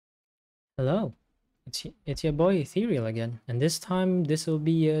Hello, it's your boy Ethereal again, and this time this will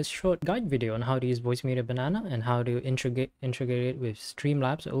be a short guide video on how to use VoiceMeeter Banana and how to integrate it with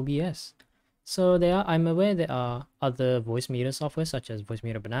Streamlabs OBS. So I'm aware there are other voice meter software such as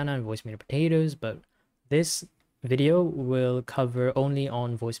VoiceMeeter Banana and VoiceMeeter Potatoes, but this video will cover only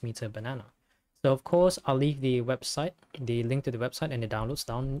on VoiceMeeter Banana. So of course I'll leave the link to the website and the downloads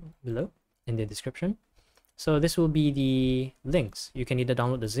down below in the description. So this will be the links. You can either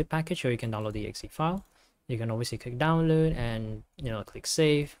download the zip package or you can download the exe file. You can obviously click download and click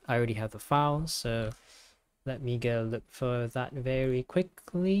save. I already have the file, so let me go look for that very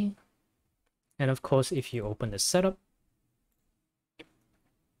quickly. And of course, if you open the setup,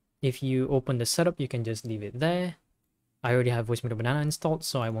 you can just leave it there. I already have VoiceMeeter Banana installed,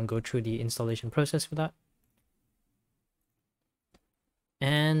 so I won't go through the installation process for that.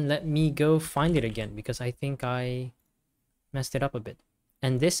 And let me go find it again because I think I messed it up a bit.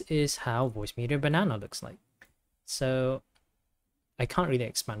 And this is how VoiceMeeter Banana looks like. So I can't really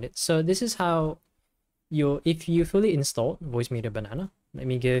expand it. So this is how if you fully installed VoiceMeeter Banana, let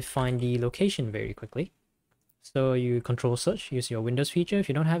me go find the location very quickly. So you control search, use your Windows feature if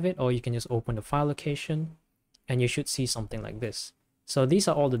you don't have it, or you can just open the file location and you should see something like this. So these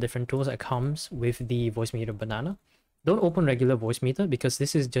are all the different tools that comes with the VoiceMeeter Banana. Don't open regular Voicemeeter because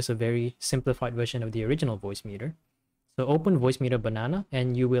this is just a very simplified version of the original Voicemeeter. So open VoiceMeeter Banana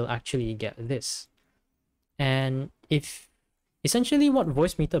and you will actually get this. And essentially what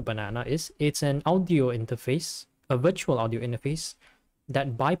VoiceMeeter Banana is, it's an audio interface, a virtual audio interface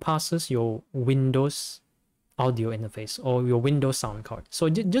that bypasses your Windows audio interface or your Windows sound card. So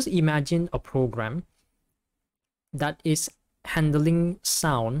just imagine a program that is handling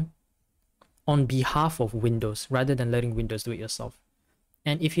sound on behalf of Windows rather than letting Windows do it yourself.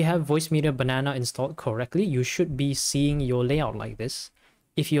 And if you have VoiceMeeter Banana installed correctly, you should be seeing your layout like this.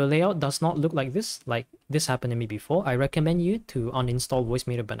 If your layout does not look like this happened to me before, I recommend you to uninstall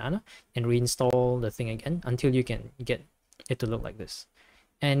VoiceMeeter Banana and reinstall the thing again until you can get it to look like this.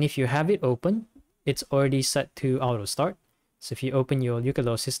 And if you have it open, it's already set to auto start. So if you open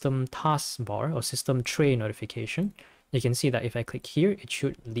your system taskbar or system tray notification, you can see that if I click here, it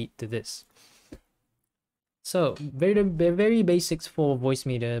should lead to this. So very basics for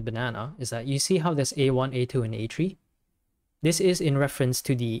VoiceMeeter Banana is that you see how there's A1, A2, and A3. This is in reference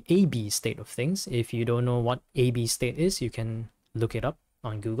to the AB state of things. If you don't know what AB state is, you can look it up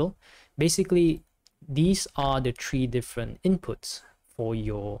on Google. Basically, these are the three different inputs for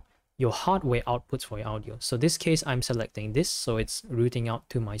your hardware outputs for your audio. So this case, I'm selecting this, so it's routing out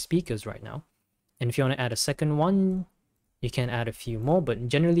to my speakers right now. And if you want to add a second one, you can add a few more, but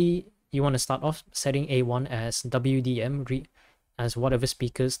generally, you want to start off setting A1 as WDM, as whatever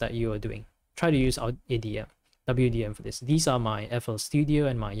speakers that you are doing. Try to use WDM for this. These are my FL Studio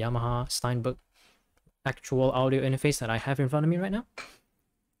and my Yamaha Steinberg actual audio interface that I have in front of me right now.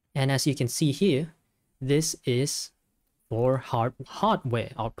 And as you can see here, this is for hardware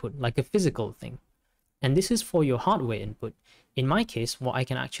output, like a physical thing. And this is for your hardware input. In my case, what I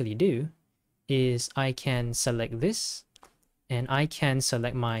can actually do is I can select this and I can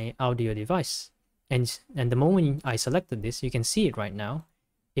select my audio device. And the moment I selected this, you can see it right now.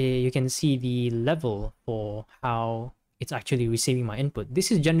 You can see the level for how it's actually receiving my input.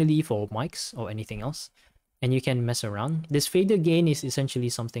 This is generally for mics or anything else. And you can mess around. This fader gain is essentially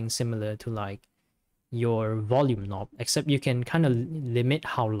something similar to like your volume knob, except you can kind of limit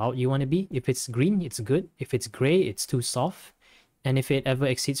how loud you want to be. If it's green, it's good. If it's gray, it's too soft. And if it ever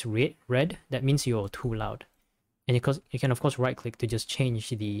exceeds red, that means you're too loud. And you can of course right click to just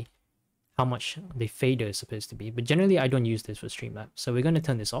change how much the fader is supposed to be. But generally I don't use this for Streamlabs. So we're going to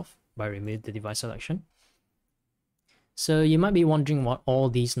turn this off by remove the device selection. So you might be wondering what all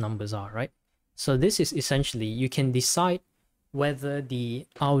these numbers are, right? So this is essentially, you can decide whether the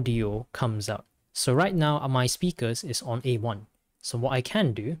audio comes out. So right now my speakers is on A1. So what I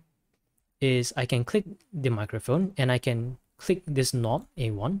can do is I can click the microphone and I can click this knob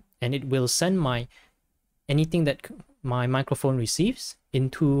A1 and it will send anything that my microphone receives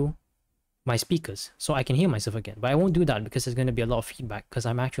into my speakers, so I can hear myself again. But I won't do that because there's going to be a lot of feedback because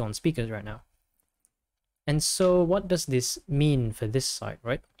I'm actually on speakers right now. And so what does this mean for this side,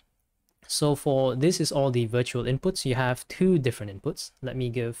 right? So for this is all the virtual inputs. You have two different inputs. Let me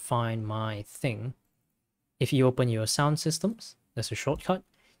go find my thing. If you open your sound systems, that's a shortcut.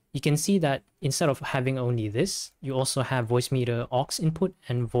 You can see that instead of having only this, you also have VoiceMeeter aux input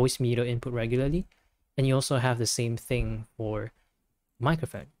and VoiceMeeter input regularly. And you also have the same thing for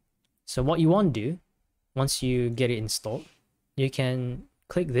microphone. So what you want to do, once you get it installed, you can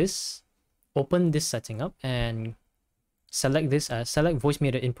click this, open this setting up, and select this as select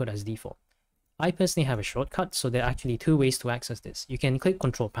Voicemeeter input as default. I personally have a shortcut, so there are actually two ways to access this. You can click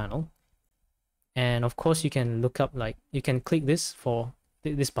control panel, and of course you can look up, like, you can click this for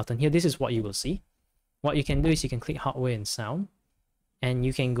this button here. This is what you will see. What you can do is you can click hardware and sound, and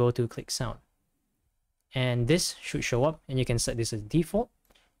you can go to click sound, and this should show up, and you can set this as default,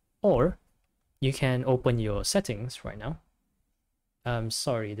 or you can open your settings right now.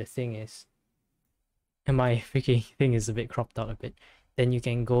 Sorry, the thing is, and my freaking thing is a bit cropped out a bit. Then you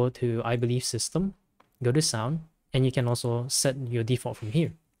can go to, I believe, system, go to sound, and you can also set your default from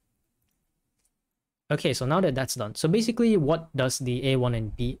here. Okay, so now that that's done, so basically what does the A1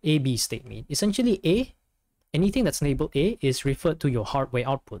 and AB state mean? Essentially, anything that's labeled A is referred to your hardware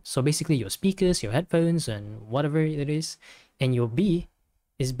output. So basically your speakers, your headphones, and whatever it is. And your B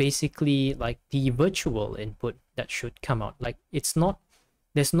is basically like the virtual input that should come out. Like, it's not,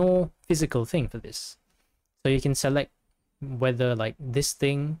 there's no physical thing for this. So you can select whether, like, this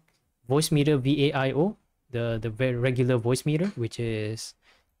thing, Voicemeeter VAIO, the very regular Voicemeeter, which is,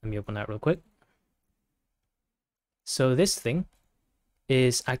 let me open that real quick. So this thing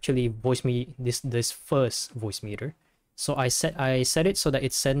is actually this first Voicemeeter. So I set it so that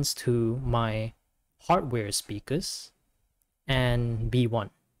it sends to my hardware speakers and B1.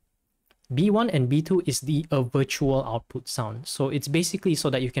 B1 and B2 is the virtual output sound. So it's basically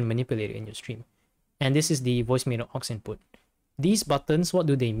so that you can manipulate it in your stream. And this is the Voicemeeter aux input. These buttons, what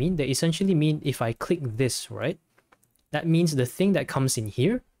do they mean? They essentially mean if I click this, right? That means the thing that comes in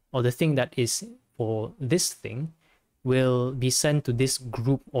here, or the thing that is for this thing, will be sent to this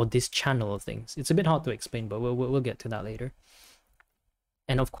group or this channel of things. It's a bit hard to explain, but we'll get to that later.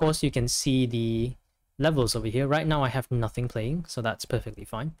 And of course, you can see the levels over here. Right now, I have nothing playing, so that's perfectly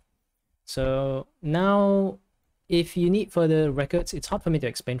fine. So now, if you need further records, it's hard for me to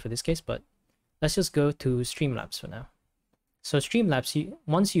explain for this case, but let's just go to Streamlabs for now. So Streamlabs,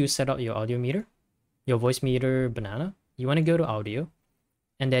 once you set up your audio meter, your Voicemeeter Banana, you want to go to audio,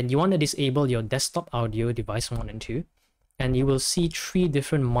 and then you want to disable your desktop audio device 1 and 2, and you will see 3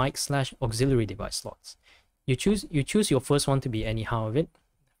 different mic/auxiliary device slots. You choose your first one to be anyhow of it.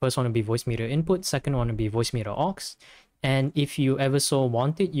 First one will be Voicemeeter input, second one will be Voicemeeter aux, and if you ever so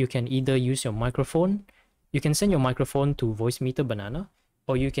want it, you can either use your microphone, you can send your microphone to Voicemeeter Banana,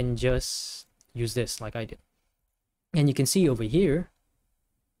 or you can just use this like I did. And you can see over here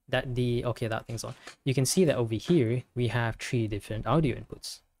that that thing's on. You can see that over here we have 3 different audio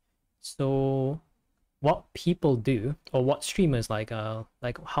inputs. So what people do, or what streamers what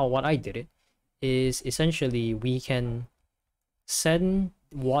I did it, is essentially we can send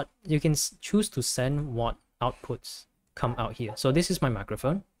what you can choose to send what outputs come out here. So this is my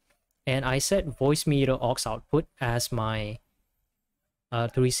microphone, and I set Voicemeeter aux output as my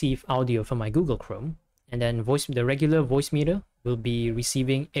to receive audio from my Google Chrome, and then the regular Voicemeeter will be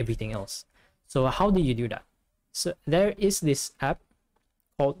receiving everything else. So how do you do that? So there is this app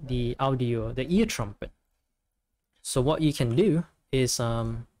called the ear Trumpet. So what you can do is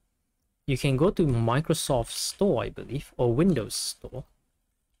you can go to Microsoft Store, I believe, or Windows Store.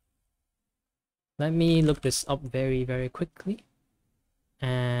 Let me look this up very, very quickly.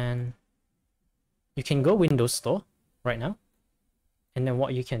 And you can go Windows Store right now. And then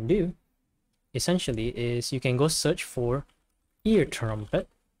what you can do essentially is you can go search for ear Trumpet.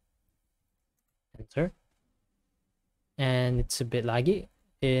 Enter. And it's a bit laggy.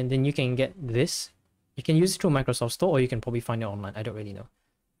 And then you can get this. You can use it through Microsoft Store, or you can probably find it online. I don't really know.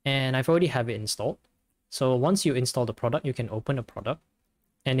 And I've already have it installed. So once you install the product, you can open the product.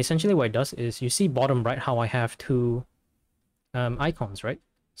 And essentially what it does is, you see bottom right how I have 2 icons, right?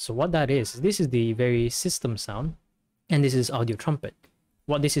 So what that is, this is the very system sound, and this is audio trumpet.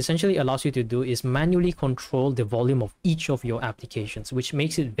 What this essentially allows you to do is manually control the volume of each of your applications, which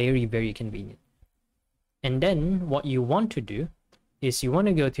makes it very, very convenient. And then what you want to do is you want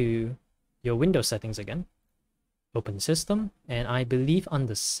to go to your Windows settings again, open system, and I believe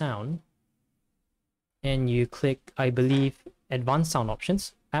under sound, and you click, I believe, advanced sound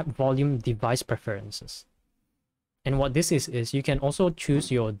options, app volume, device preferences. And what this is you can also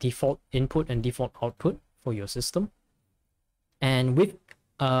choose your default input and default output for your system. And with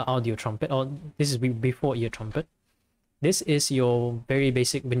audio trumpet, or this is before ear trumpet, this is your very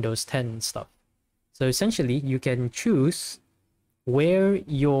basic Windows 10 stuff. So essentially you can choose where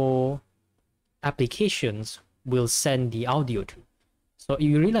your applications will send the audio to. So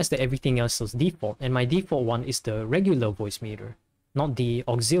you realize that everything else is default, and my default one is the regular Voicemeeter, not the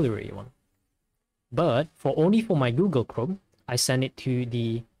auxiliary one. But only for my Google Chrome, I send it to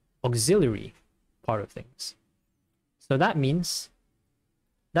the auxiliary part of things. So that means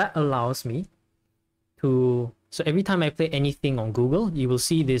that allows me to So every time I play anything on Google, you will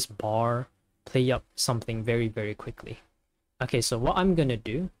see this bar play up something very, very quickly. Okay, so what I'm gonna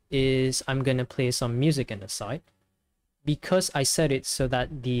do is I'm gonna play some music on the side. Because I set it so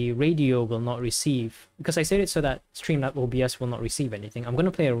that the radio will not receive, because I set it so that Streamlabs OBS will not receive anything, I'm gonna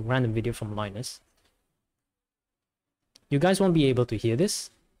play a random video from Linus. You guys won't be able to hear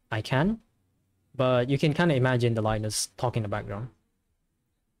this. I can, but you can kind of imagine the Linus talking in the background.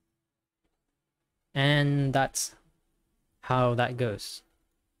 And that's how that goes.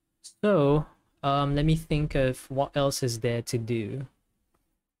 So, let me think of what else is there to do.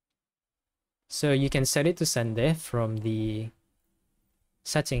 So you can set it to send there from the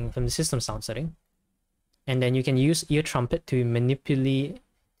setting, from the system sound setting. And then you can use ear trumpet to manipulate,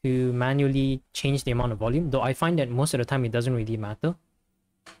 to manually change the amount of volume. Though I find that most of the time it doesn't really matter.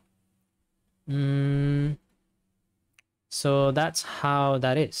 So that's how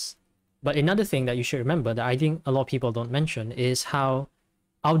that is. But another thing that you should remember that I think a lot of people don't mention is how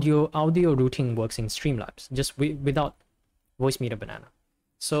audio routing works in Streamlabs, just without VoiceMeeter Banana.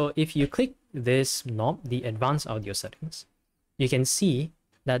 So if you click this knob, the advanced audio settings, you can see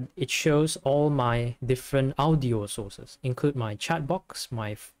that it shows all my different audio sources, include my chat box,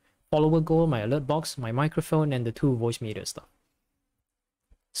 my follower goal, my alert box, my microphone, and the 2 voice meter stuff.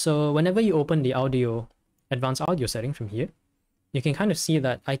 So whenever you open the advanced audio setting from here, you can kind of see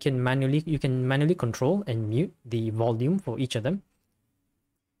that you can manually control and mute the volume for each of them.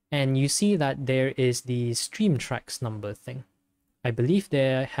 And you see that there is the stream tracks number thing. I believe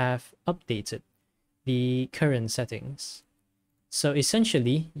they have updated the current settings. So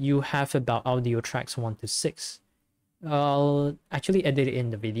essentially, you have about audio tracks 1 to 6. I'll actually edit it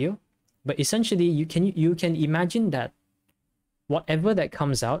in the video, but essentially you can imagine that whatever that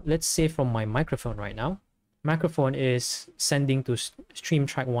comes out, let's say from my microphone right now, microphone is sending to stream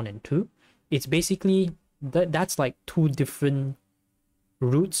track 1 and 2. It's basically that's like 2 different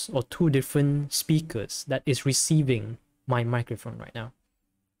routes or 2 different speakers that is receiving my microphone right now.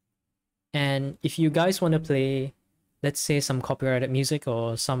 And if you guys want to play, let's say, some copyrighted music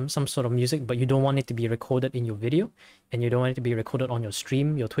or some sort of music, but you don't want it to be recorded in your video and you don't want it to be recorded on your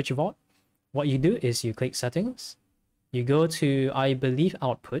stream, your Twitch VOD, what you do is you click settings, you go to, I believe,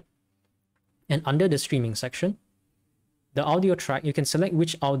 output, and under the streaming section, the audio track, you can select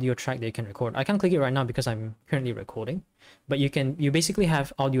which audio track that you can record. I can't click it right now because I'm currently recording, but you basically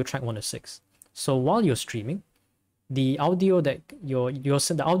have audio track 1 to 6. So while you're streaming, the audio that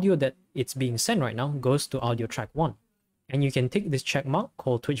the audio that it's being sent right now goes to audio track 1. And you can take this check mark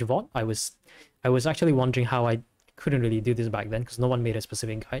called Twitch VOD. I was actually wondering how I couldn't really do this back then because no one made a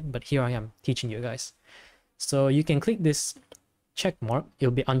specific guide, but here I am teaching you guys. So you can click this check mark,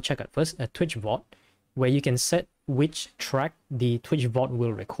 it'll be unchecked at first, at Twitch VOD, where you can set which track the Twitch VOD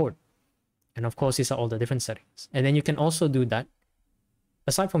will record. And of course, these are all the different settings. And then you can also do that,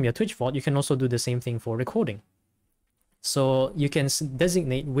 aside from your Twitch VOD, you can also do the same thing for recording. So you can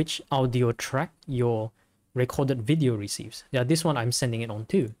designate which audio track your recorded video receives. Yeah, this one I'm sending it on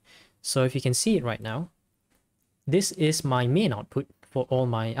to. So if you can see it right now, this is my main output for all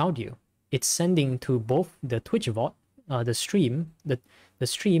my audio. It's sending to both the Twitch VOD, the stream,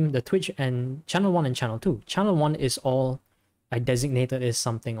 the Twitch, and channel 1 and channel 2. Channel 1 is all I designated as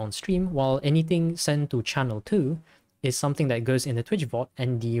something on stream, while anything sent to channel 2 is something that goes in the Twitch VOD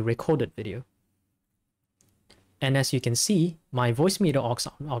and the recorded video. And as you can see, my VoiceMeeter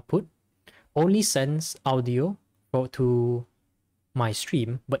aux output only sends audio to my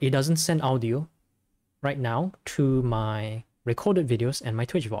stream, but it doesn't send audio right now to my recorded videos and my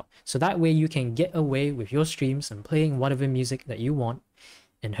Twitch VOD. So that way you can get away with your streams and playing whatever music that you want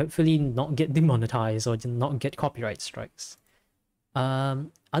and hopefully not get demonetized or not get copyright strikes.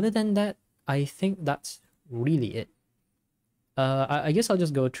 Other than that, I think that's really it. I guess I'll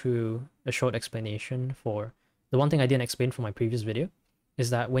just go through a short explanation for the one thing I didn't explain for my previous video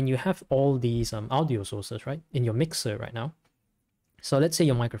is that when you have all these audio sources, right, in your mixer right now, so let's say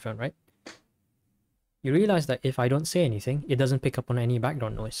your microphone, right, you realize that if I don't say anything, it doesn't pick up on any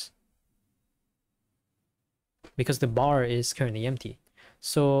background noise because the bar is currently empty.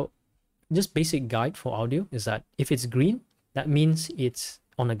 So just basic guide for audio is that if it's green, that means it's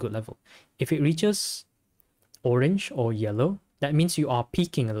on a good level. If it reaches orange or yellow, that means you are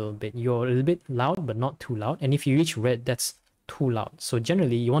peaking a little bit. You're a little bit loud, but not too loud. And if you reach red, that's too loud. So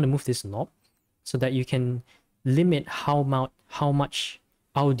generally, you want to move this knob so that you can limit how much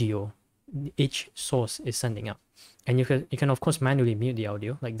audio each source is sending out. And you can of course manually mute the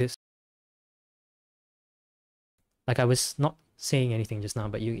audio like this. Like I was not saying anything just now,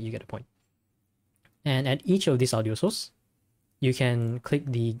 but you get the point. And at each of these audio source, you can click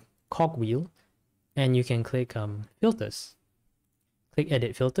the cogwheel and you can click filters. Click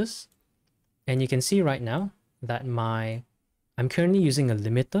edit filters, and you can see right now that I'm currently using a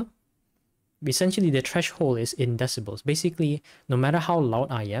limiter. Essentially, the threshold is in decibels. Basically, no matter how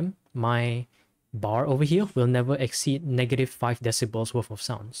loud I am, my bar over here will never exceed -5 decibels worth of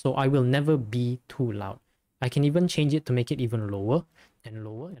sound. So I will never be too loud. I can even change it to make it even lower and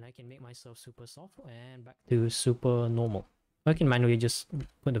lower, and I can make myself super soft and back to super normal. I can manually just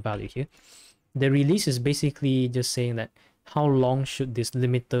put the value here. The release is basically just saying that how long should this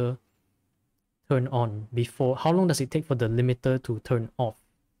limiter turn on before, how long does it take for the limiter to turn off?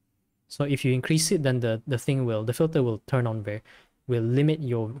 So if you increase it, then the filter will turn on will limit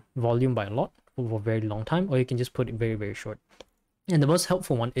your volume by a lot for a very long time, or you can just put it very, very short. And the most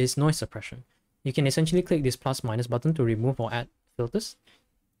helpful one is noise suppression. You can essentially click this plus minus button to remove or add filters.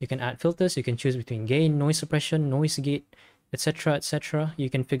 You can add filters, you can choose between gain, noise suppression, noise gate, etc, etc. You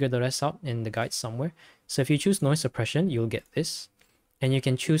can figure the rest out in the guide somewhere. So if you choose noise suppression, you'll get this, and you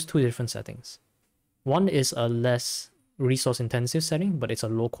can choose two different settings. One is a less resource intensive setting, but it's a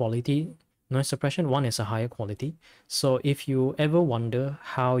low quality noise suppression. One is a higher quality. So if you ever wonder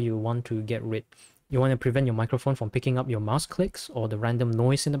how you want to you want to prevent your microphone from picking up your mouse clicks or the random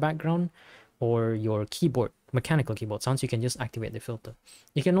noise in the background, or your keyboard, mechanical keyboard sounds, you can just activate the filter.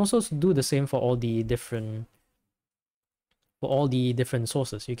 You can also do the same for all the different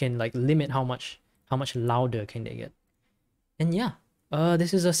sources. You can like limit how much louder can they get. And yeah,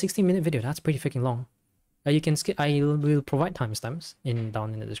 this is a 60-minute video. That's pretty freaking long. You can skip. I will provide timestamps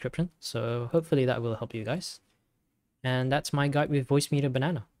down in the description, so hopefully that will help you guys. And that's my guide with Voicemeeter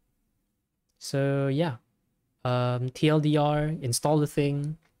Banana. So yeah, TLDR, install the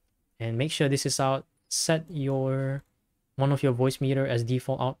thing, and make sure this is out. Set one of your Voicemeeter as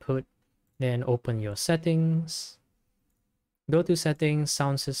default output. Then open your settings. Go to settings,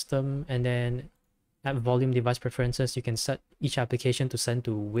 sound system, and then at volume device preferences, you can set each application to send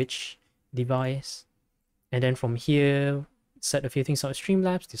to which device. And then from here, set a few things out of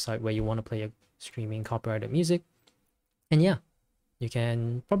Streamlabs, decide where you want to play your streaming copyrighted music. And yeah, you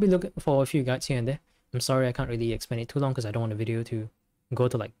can probably look for a few guides here and there. I'm sorry I can't really explain it too long because I don't want the video to go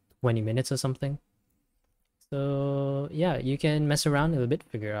to like 20 minutes or something. So yeah, you can mess around a little bit,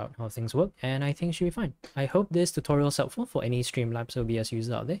 figure out how things work, and I think it should be fine. I hope this tutorial is helpful for any Streamlabs OBS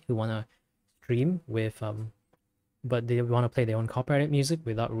users out there who want to stream with, but they want to play their own copyrighted music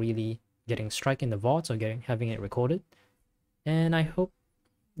without really getting strike in the VODs or having it recorded. And I hope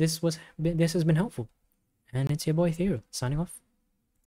this has been helpful. And it's your boy Theo signing off.